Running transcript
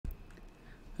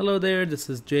Hello there, this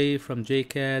is Jay from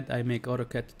JCAD. I make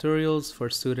AutoCAD tutorials for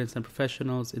students and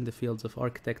professionals in the fields of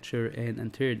architecture and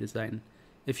interior design.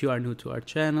 If you are new to our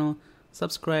channel,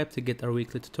 subscribe to get our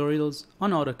weekly tutorials on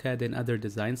AutoCAD and other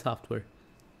design software.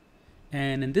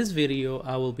 And in this video,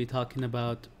 I will be talking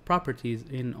about properties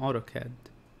in AutoCAD.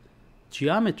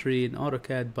 Geometry in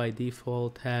AutoCAD by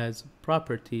default has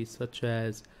properties such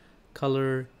as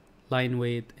color, line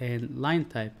weight, and line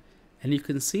type. And you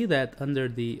can see that under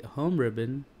the home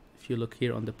ribbon. If you look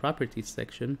here on the properties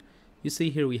section, you see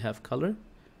here we have color,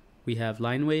 we have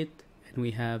line weight, and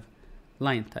we have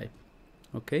line type.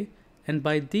 Okay, and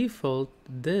by default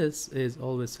this is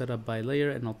always set up by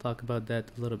layer, and I'll talk about that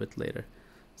a little bit later.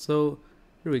 So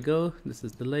here we go, this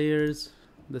is the layers,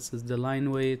 this is the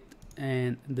line weight,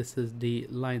 and this is the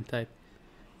line type.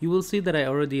 You will see that I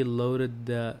already loaded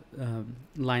the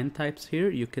line types here.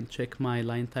 You can check my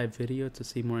line type video to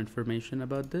see more information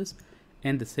about this.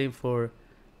 And the same for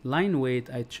line weight.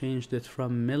 I changed it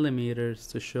from millimeters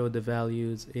to show the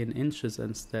values in inches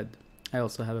instead. I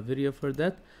also have a video for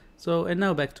that. So, and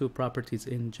now back to properties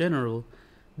in general.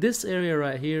 This area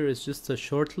right here is just a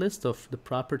short list of the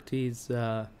properties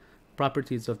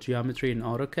of geometry in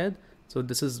AutoCAD. So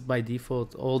this is by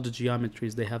default all the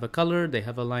geometries. They have a color, they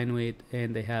have a line weight,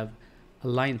 and they have a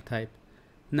line type.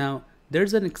 Now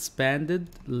there's an expanded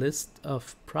list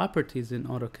of properties in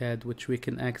AutoCAD which we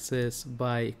can access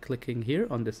by clicking here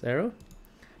on this arrow.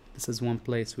 This is one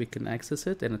place we can access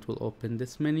it, and it will open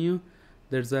this menu.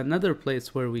 There's another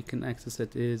place where we can access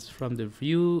it is from the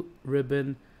view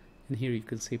ribbon, and here you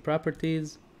can see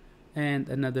properties. And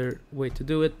another way to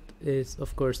do it is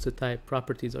of course to type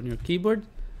properties on your keyboard.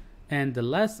 And the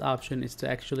last option is to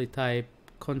actually type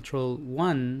Control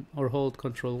 1 or hold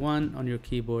Control 1 on your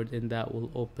keyboard, and that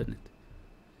will open it.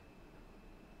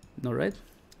 Alright,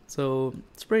 so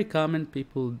it's very common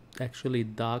people actually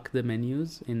dock the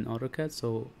menus in AutoCAD.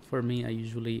 So for me, I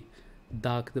usually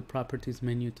dock the properties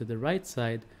menu to the right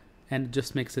side, and it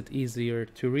just makes it easier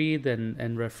to read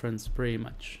and reference pretty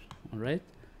much. Alright,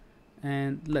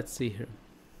 and let's see here.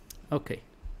 Okay.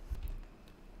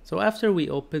 So after we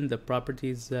open the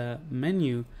properties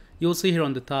menu, you'll see here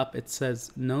on the top it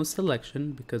says no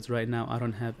selection, because right now I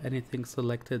don't have anything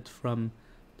selected from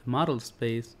the model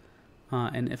space.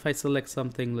 And if I select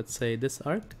something, let's say this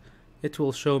arc, it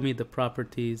will show me the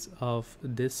properties of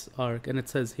this arc. And it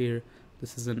says here,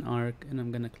 this is an arc, and I'm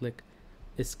gonna click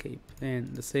escape.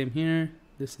 And the same here,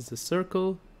 this is a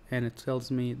circle, and it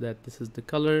tells me that this is the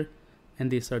color,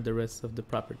 and these are the rest of the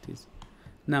properties.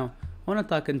 Now, I want to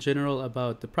talk in general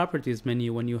about the properties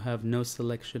menu when you have no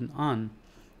selection on,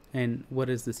 and what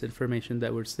is this information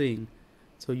that we're seeing.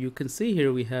 So you can see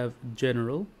here we have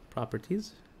general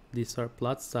properties. These are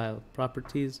plot style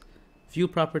properties, view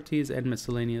properties, and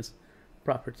miscellaneous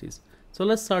properties. So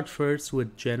let's start first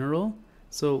with general.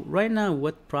 So right now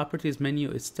what properties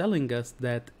menu is telling us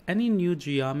that any new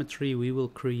geometry we will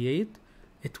create,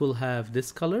 it will have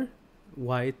this color,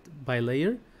 white by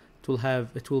layer.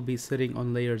 It will be sitting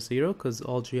on layer 0, because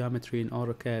all geometry in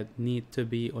AutoCAD need to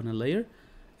be on a layer,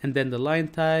 and then the line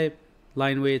type,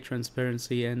 line weight,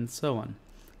 transparency, and so on.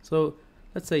 So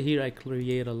let's say here I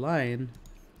create a line.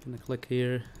 I'm gonna click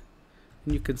here,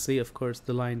 and you can see of course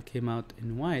the line came out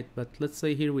in white, but let's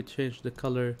say here we change the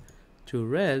color to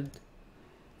red,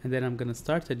 and then I'm gonna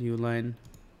start a new line,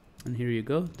 and here you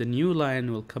go, the new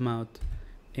line will come out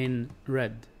in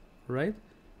red, right?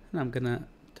 And I'm gonna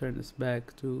turn this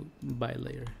back to by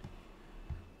layer.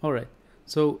 Alright,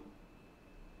 so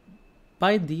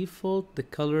by default the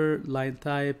color, line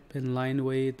type, and line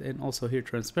weight, and also here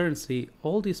transparency,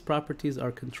 all these properties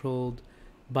are controlled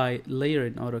by layer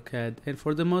in AutoCAD, and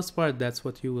for the most part that's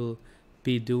what you will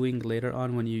be doing later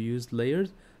on when you use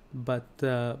layers. But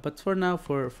for now,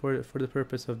 for the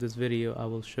purpose of this video, I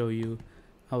will show you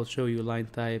line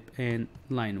type and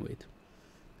line weight.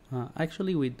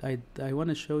 Actually, I want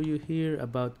to show you here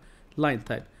about line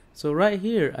type. So right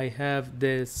here I have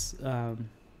this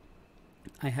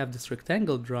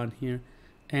rectangle drawn here,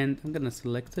 and I'm gonna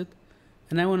select it,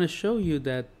 and I want to show you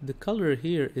that the color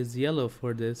here is yellow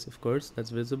for this. Of course that's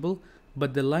visible,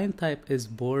 but the line type is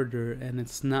border, and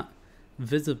it's not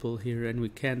visible here, and we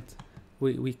can't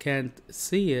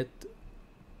see it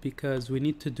because we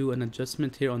need to do an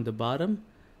adjustment here on the bottom.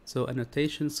 So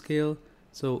annotation scale.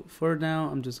 So for now,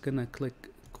 I'm just gonna click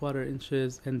 1/4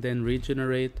 inches and then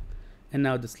regenerate, and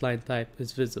now this line type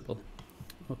is visible.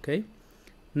 Okay,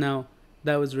 now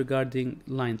that was regarding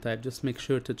line type. Just make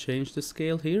sure to change the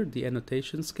scale here, the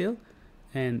annotation scale,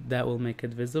 and that will make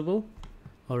it visible.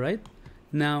 All right,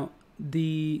 now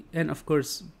and of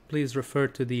course please refer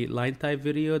to the line type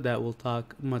video that will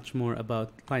talk much more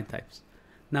about line types.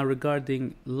 Now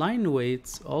regarding line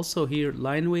weights, also here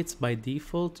line weights by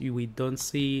default, we don't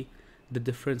see the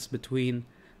difference between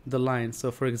the lines.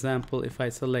 So for example, if I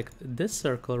select this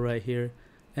circle right here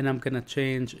and I'm gonna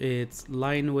change its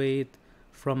line weight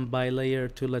from by layer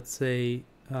to, let's say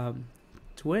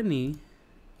 20,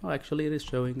 oh actually it is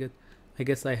showing it, I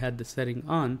guess I had the setting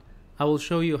on. I will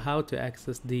show you how to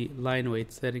access the line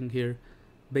weight setting here,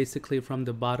 basically from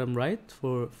the bottom right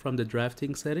from the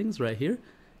drafting settings right here.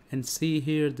 And see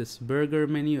here this burger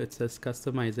menu, it says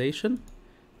customization.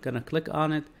 Gonna click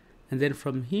on it, and then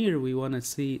from here we want to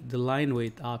see the line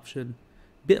weight option.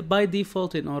 By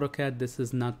default in AutoCAD this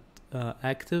is not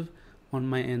active. On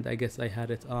my end I guess I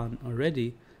had it on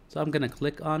already, so I'm gonna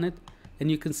click on it, and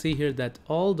you can see here that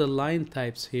all the line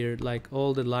types here, like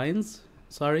all the lines,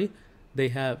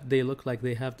 they look like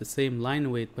they have the same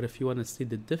line weight, but if you want to see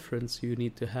the difference you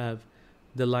need to have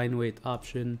the line weight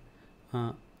option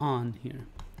on here,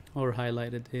 or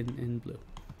highlighted in blue.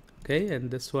 Okay, and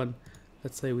this one,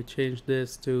 let's say we change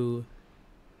this to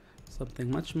something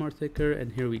much more thicker,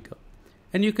 and here we go.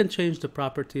 And you can change the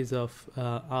properties of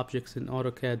objects in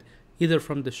AutoCAD either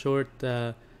from the short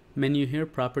menu here,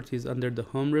 properties under the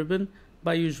home ribbon,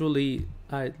 by usually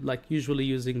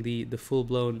using the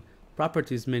full-blown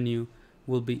properties menu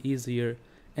will be easier.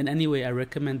 And anyway, I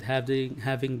recommend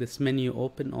having this menu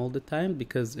open all the time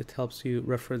because it helps you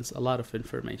reference a lot of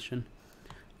information.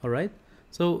 Alright,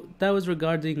 so that was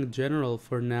regarding general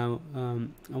for now.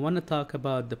 I want to talk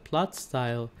about the plot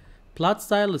style. Plot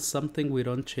style is something we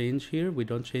don't change here. We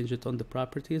don't change it on the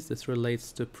properties. This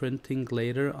relates to printing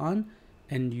later on,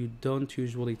 and you don't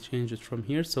usually change it from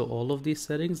here. So all of these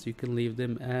settings, you can leave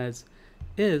them as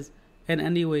is. And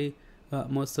anyway,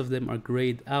 most of them are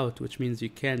grayed out, which means you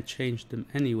can't change them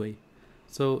anyway.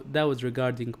 So that was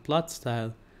regarding plot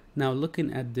style. Now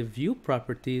looking at the view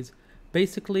properties,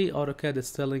 basically, AutoCAD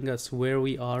is telling us where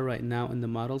we are right now in the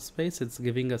model space. It's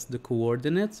giving us the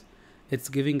coordinates. It's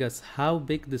giving us how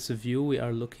big this view we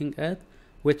are looking at,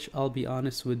 which I'll be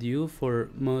honest with you, for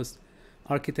most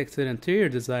architects and interior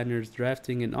designers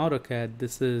drafting in AutoCAD,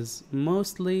 this is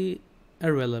mostly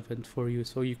irrelevant for you.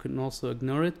 So you can also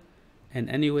ignore it. And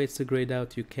anyway, it's grayed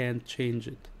out. You can't change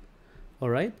it. All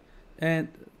right. And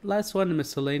last one,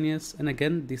 miscellaneous. And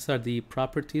again, these are the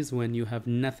properties when you have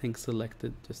nothing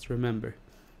selected, just remember.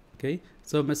 Okay,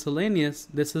 so miscellaneous,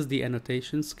 this is the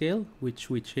annotation scale, which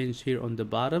we changed here on the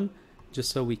bottom,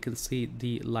 just so we can see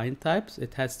the line types.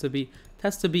 It has to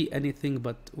be anything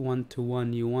but 1 to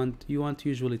 1. You want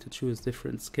usually to choose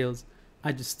different scales.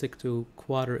 I just stick to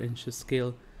 1/4 inch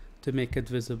scale to make it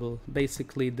visible.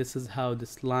 Basically, this is how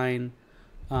this line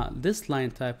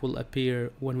type will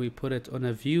appear when we put it on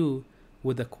a view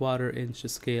with a 1/4 inch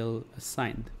scale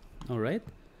assigned. All right,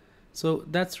 so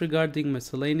that's regarding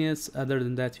miscellaneous. Other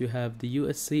than that, you have the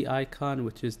USC icon,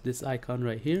 which is this icon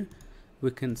right here. We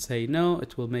can say no,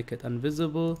 it will make it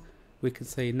invisible. We can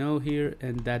say no here,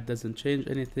 and that doesn't change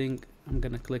anything. I'm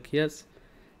gonna click yes.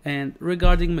 And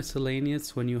regarding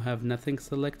miscellaneous, when you have nothing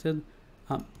selected,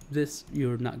 this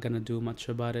you're not gonna do much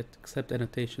about it except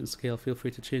annotation scale. Feel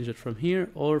free to change it from here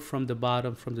or from the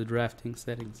bottom from the drafting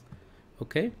settings.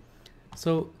 Okay,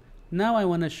 so now I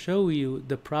want to show you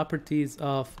the properties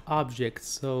of objects.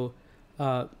 So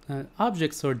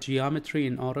objects or geometry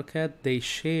in AutoCAD, they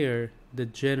share the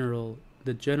general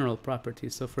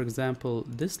properties. So for example,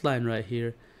 this line right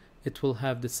here, it will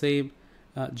have the same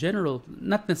general,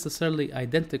 not necessarily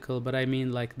identical, but I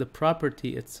mean like the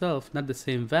property itself, not the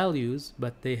same values,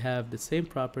 but they have the same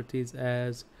properties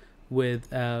as with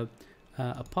a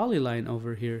polyline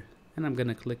over here. And I'm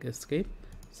gonna click escape.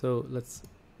 So let's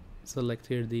select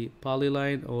here the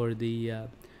polyline or the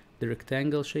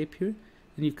rectangle shape here,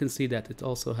 and you can see that it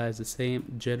also has the same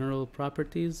general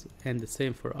properties, and the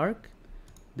same for arc,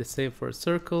 the same for a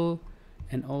circle.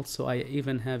 And also I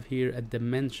even have here a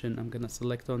dimension. I'm gonna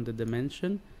select on the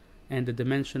dimension, and the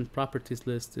dimension properties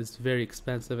list is very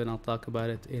expansive, and I'll talk about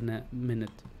it in a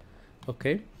minute.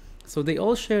 Okay, so they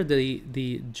all share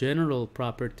the general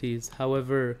properties.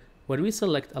 However, when we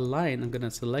select a line, I'm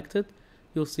gonna select it,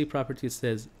 you'll see properties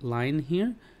says line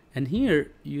here, and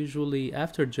here usually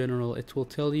after general it will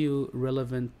tell you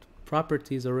relevant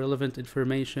properties or relevant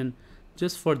information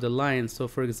just for the line. So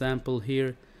for example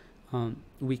here,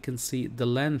 we can see the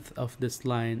length of this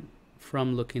line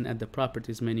from looking at the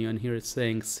properties menu, and here it's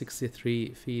saying 63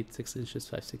 feet 6 inches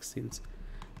 5/16.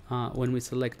 When we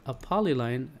select a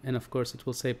polyline, and of course it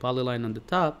will say polyline on the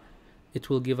top, it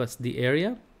will give us the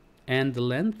area and the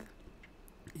length,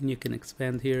 and you can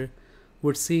expand here.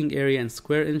 We're seeing area in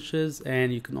square inches,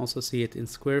 and you can also see it in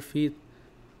square feet.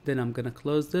 Then I'm gonna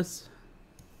close this.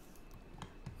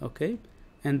 Okay,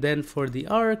 And then for the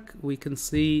arc, we can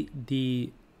see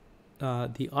the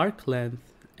arc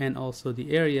length and also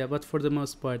the area, but for the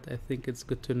most part, I think it's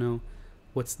good to know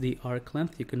what's the arc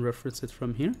length. You can reference it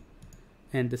from here.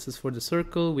 And this is for the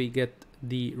circle. We get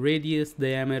the radius,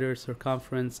 diameter,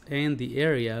 circumference, and the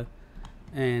area.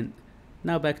 And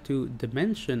now back to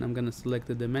dimension. I'm gonna select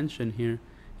the dimension here.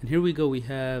 And here we go, we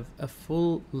have a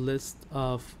full list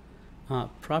of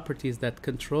properties that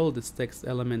control this text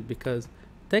element, because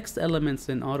text elements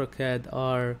in AutoCAD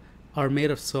are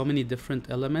made of so many different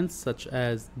elements, such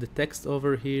as the text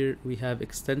over here. We have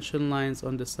extension lines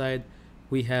on the side.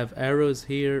 We have arrows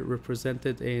here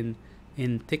represented in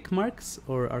tick marks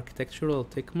or architectural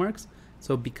tick marks.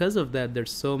 So because of that,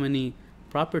 there's so many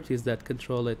properties that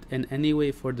control it. And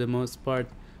anyway, for the most part,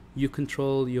 you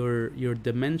control your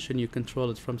dimension, you control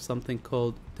it from something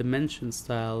called dimension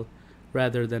style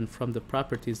rather than from the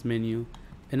properties menu.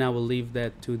 And I will leave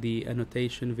that to the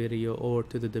annotation video or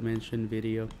to the dimension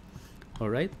video. All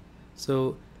right,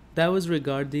 so that was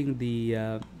regarding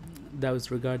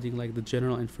like the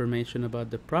general information about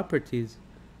the properties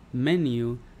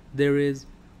menu. There is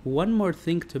one more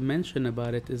thing to mention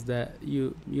about it, is that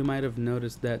you might have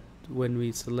noticed that when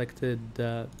we selected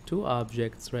two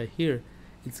objects right here,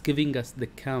 it's giving us the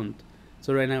count.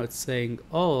 So right now it's saying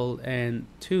all and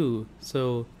 2.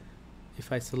 So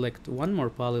if I select one more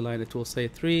polyline, it will say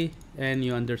 3, and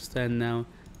you understand now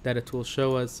that it will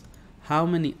show us how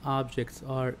many objects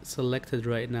are selected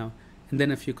right now. And then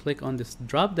if you click on this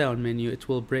drop down menu, it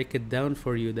will break it down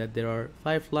for you that there are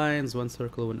 5 lines, 1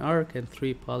 circle, 1 arc, and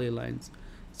 3 polylines.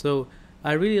 So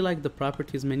I really like the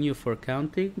properties menu for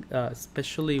counting,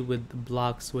 especially with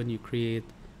blocks when you create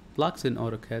blocks in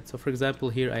AutoCAD. So for example,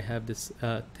 here I have this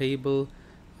table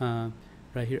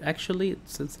right here. Actually,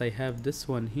 since I have this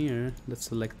one here, let's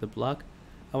select the block.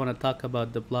 I want to talk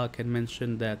about the block and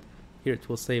mention that here it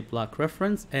will say block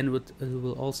reference, and it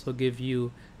will also give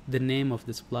you the name of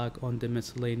this block on the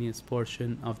miscellaneous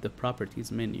portion of the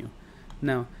properties menu.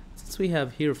 Now, since we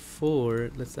have here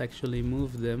 4, let's actually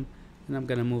move them, and I'm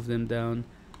gonna move them down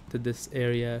to this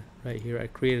area right here. I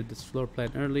created this floor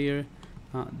plan earlier.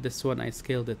 This one I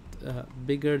scaled it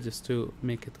bigger just to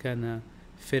make it kind of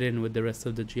fit in with the rest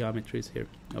of the geometries here.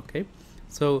 Okay,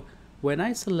 so when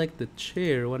I select the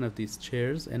chair, one of these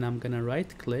chairs, and I'm gonna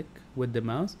right click with the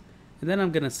mouse, and then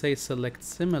I'm gonna say select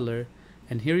similar,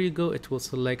 and here you go, it will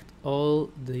select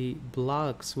all the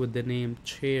blocks with the name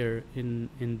chair in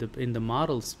the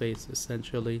model space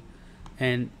essentially.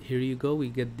 And here you go, we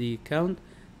get the count.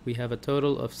 We have a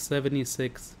total of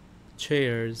 76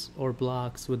 chairs or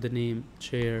blocks with the name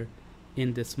chair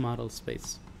in this model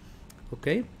space.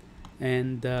 Okay,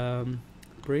 and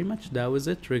pretty much that was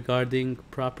it regarding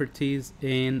properties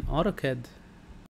in AutoCAD.